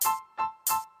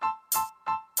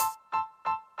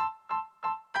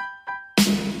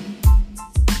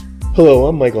Hello,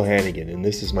 I'm Michael Hannigan, and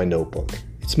this is my notebook.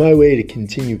 It's my way to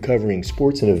continue covering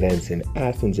sports and events in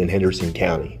Athens and Henderson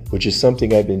County, which is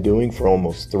something I've been doing for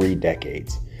almost 3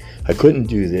 decades. I couldn't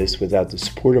do this without the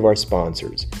support of our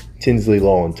sponsors, Tinsley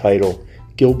Law and Title,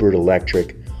 Gilbert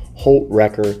Electric, Holt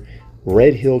Wrecker,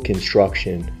 Red Hill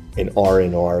Construction, and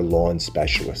R&R Lawn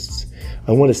Specialists.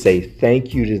 I want to say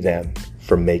thank you to them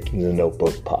for making the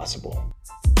notebook possible.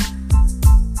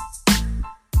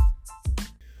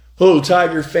 Hello,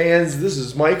 Tiger fans. This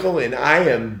is Michael, and I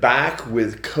am back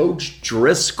with Coach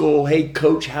Driscoll. Hey,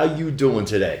 Coach, how you doing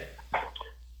today?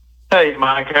 Hey,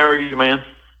 Mike. How are you, man?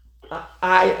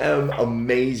 I am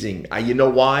amazing. You know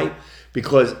why?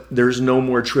 Because there's no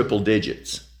more triple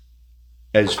digits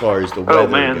as far as the weather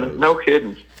goes. No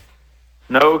kidding.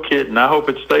 No kidding. I hope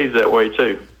it stays that way,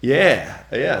 too. Yeah.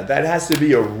 That has to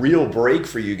be a real break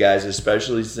for you guys,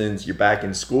 especially since you're back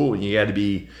in school and you got to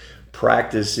be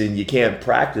practicing. You can't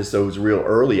practice those real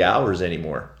early hours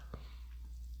anymore.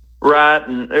 Right,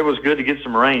 and it was good to get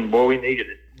some rain. Boy, we needed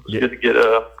it. It was good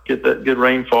to get that good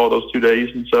rainfall those 2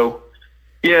 days, and so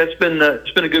it's been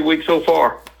a good week so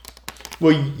far.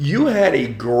 Well, you had a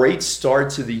great start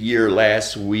to the year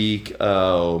last week,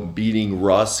 beating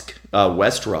West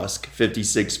Rusk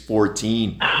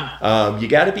 56-14. You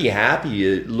got to be happy.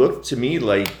 It looked to me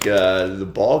like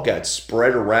the ball got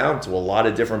spread around to a lot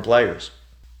of different players.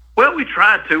 Well, we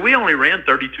tried to. We only ran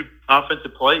 32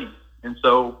 offensive plays, and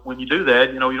so when you do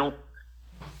that, you don't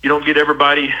get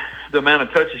everybody the amount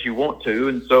of touches you want to,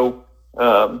 and so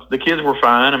the kids were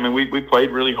fine. I mean, we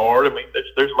played really hard. I mean,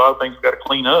 there's a lot of things we got to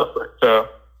clean up, but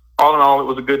all in all, it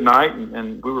was a good night,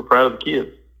 and we were proud of the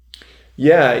kids.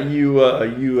 Yeah, you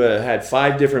had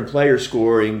 5 different players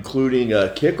score, including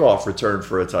a kickoff return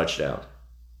for a touchdown.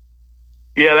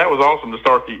 Yeah, that was awesome to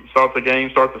start the game,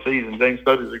 start the season. James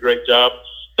Studd did a great job.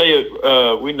 I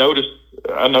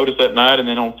noticed that night, and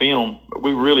then on film,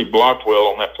 we really blocked well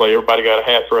on that play. Everybody got a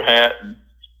hat for a hat,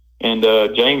 and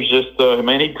James just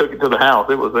he took it to the house.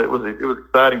 It was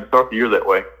exciting to start the year that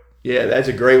way. Yeah, that's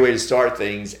a great way to start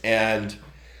things, and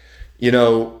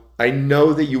I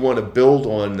know that you want to build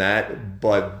on that,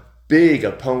 but big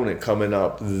opponent coming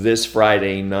up this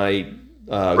Friday night.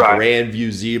 Right. Grandview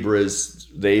Zebras,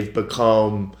 they've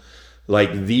become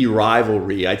like the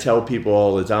rivalry. I tell people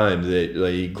all the time that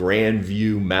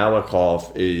Grandview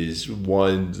Malakoff is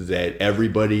one that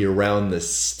everybody around the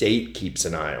state keeps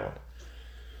an eye on.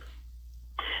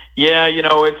 Yeah,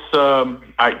 it's of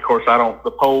course I don't.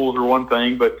 The polls are one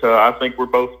thing, but I think we're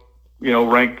both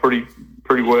ranked pretty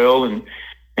well, and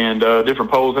different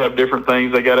polls have different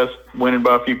things. They got us winning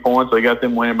by a few points. They got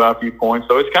them winning by a few points.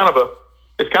 So it's kind of a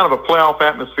playoff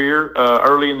atmosphere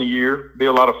early in the year. Be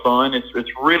a lot of fun. It's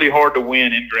really hard to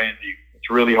win in Grandview. It's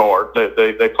really hard.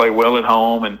 They play well at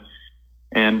home,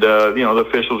 and the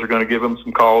officials are going to give them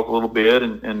some calls a little bit,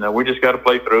 and we just got to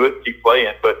play through it, keep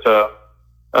playing. But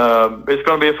it's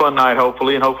going to be a fun night,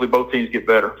 hopefully, and hopefully both teams get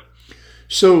better.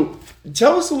 So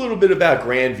tell us a little bit about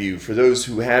Grandview for those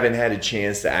who haven't had a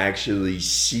chance to actually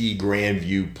see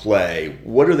Grandview play.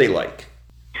 What are they like?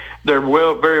 They're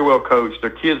very well coached.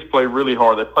 Their kids play really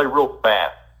hard. They play real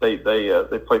fast. They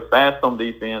play fast on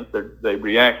defense. They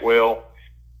react well.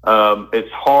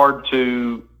 It's hard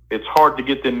to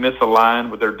get them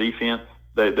misaligned with their defense.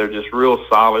 They're just real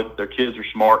solid. Their kids are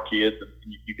smart kids.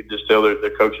 You can just tell their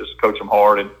coaches coach them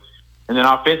hard. And then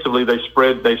offensively, they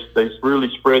really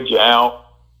spread you out.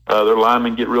 Their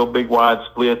linemen get real big wide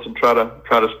splits and try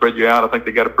to spread you out. I think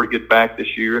they got a pretty good back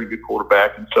this year and a good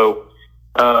quarterback. And so.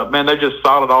 They're just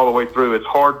solid all the way through. It's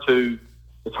hard to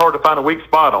find a weak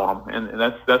spot on them, and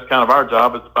that's kind of our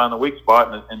job is to find the weak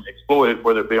spot and exploit it,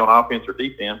 whether it be on offense or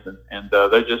defense. And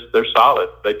they're solid.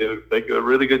 They do a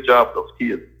really good job with those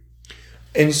kids.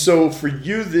 And so for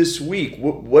you this week,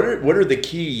 what are the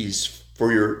keys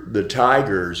for the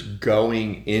Tigers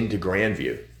going into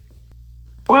Grandview?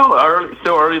 Well,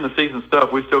 still early in the season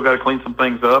stuff. We still got to clean some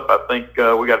things up. I think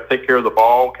we got to take care of the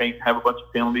ball. Can't have a bunch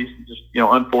of penalties, just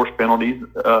unforced penalties,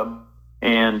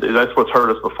 and that's what's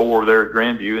hurt us before there at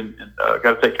Grandview. And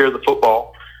got to take care of the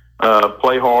football.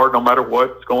 Play hard no matter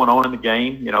what's going on in the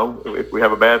game. If we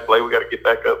have a bad play, we got to get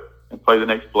back up and play the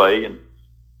next play. And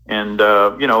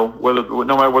no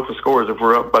matter what the score is, if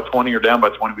we're up by 20 or down by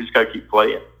 20, we just got to keep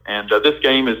playing. And this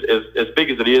game is as big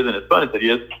as it is and as fun as it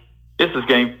is. This is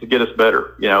game to get us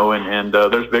better, and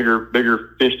there's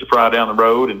bigger fish to fry down the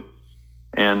road, and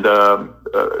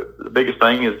the biggest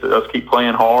thing is us keep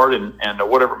playing hard, and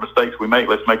whatever mistakes we make,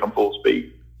 let's make them full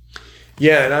speed.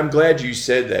 Yeah, and I'm glad you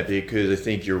said that because I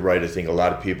think you're right. I think a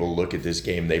lot of people look at this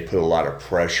game, they put a lot of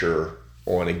pressure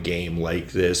on a game like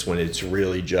this when it's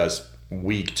really just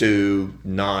week 2,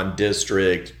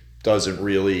 non-district, doesn't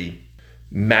really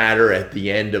matter at the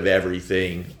end of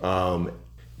everything,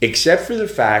 except for the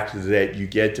fact that you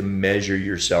get to measure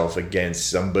yourself against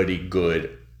somebody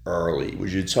good early.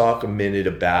 Would you talk a minute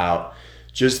about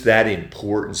just that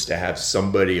importance to have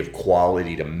somebody of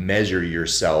quality to measure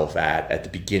yourself at the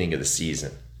beginning of the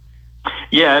season?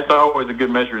 Yeah, it's always a good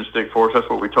measuring stick for us. That's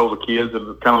what we told the kids,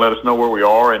 and kind of let us know where we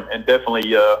are, and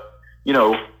definitely, if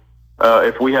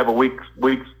we have a weak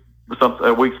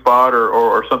spot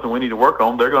or something we need to work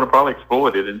on, they're going to probably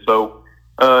exploit it. And so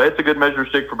it's a good measuring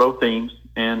stick for both teams,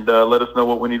 and let us know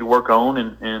what we need to work on,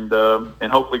 and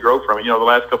hopefully grow from it. The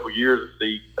last couple of years,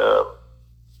 the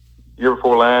year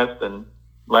before last and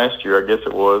last year, I guess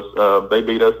it was, they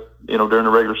beat us, during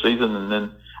the regular season, and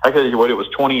then I tell you what, it was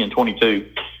 20 and 22.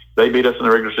 They beat us in the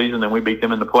regular season, then we beat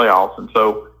them in the playoffs. And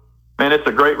so, man, it's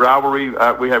a great rivalry.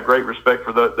 We have great respect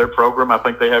for their program. I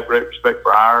think they have great respect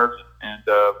for ours. And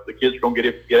the kids are going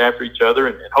to get after each other,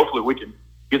 and hopefully we can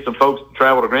get some folks to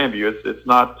travel to Grandview. It's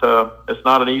not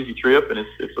an easy trip, and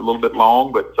it's a little bit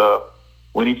long, but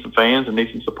we need some fans and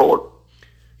need some support.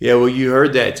 Yeah, well, you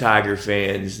heard that, Tiger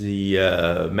fans. The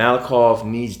Malakoff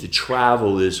needs to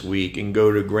travel this week and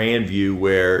go to Grandview,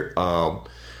 where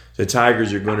the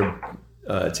Tigers are going to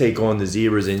take on the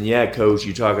Zebras. And yeah, Coach,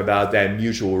 you talk about that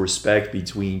mutual respect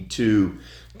between two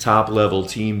top-level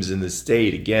teams in the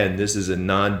state. Again, this is a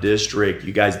non-district.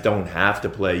 You guys don't have to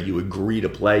play. You agree to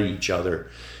play each other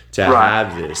to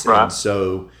have this. Right. And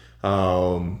so,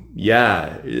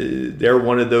 they're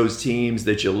one of those teams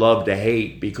that you love to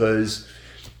hate because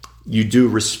you do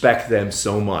respect them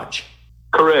so much.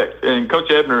 Correct. And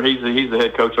Coach Ebner, he's the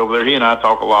head coach over there. He and I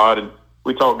talk a lot, and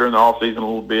we talk during the off-season a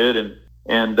little bit, and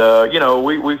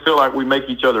we feel like we make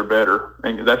each other better,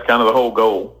 and that's kind of the whole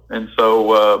goal. And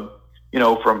so,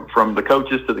 from the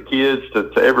coaches to the kids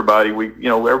to everybody,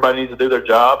 everybody needs to do their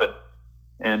job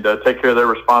and take care of their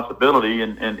responsibility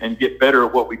and get better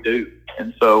at what we do.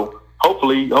 And so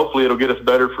hopefully it'll get us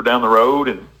better for down the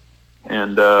road,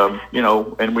 and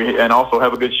also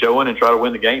have a good showing and try to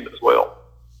win the game as well.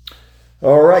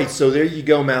 All right, so there you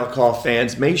go, Malakoff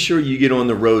fans. Make sure you get on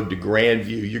the road to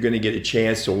Grandview. You're going to get a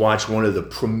chance to watch one of the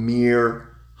premier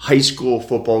high school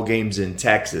football games in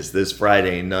Texas this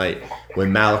Friday night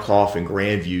when Malakoff and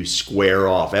Grandview square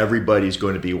off. Everybody's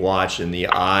going to be watching. The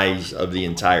eyes of the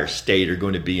entire state are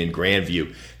going to be in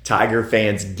Grandview. Tiger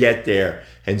fans, get there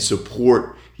and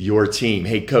support your team.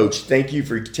 Hey, Coach, thank you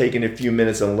for taking a few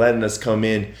minutes and letting us come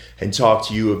in and talk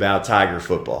to you about Tiger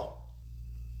football.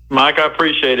 Mike, I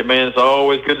appreciate it, man. It's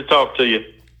always good to talk to you.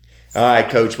 All right,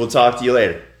 Coach. We'll talk to you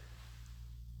later.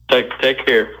 Take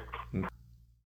care.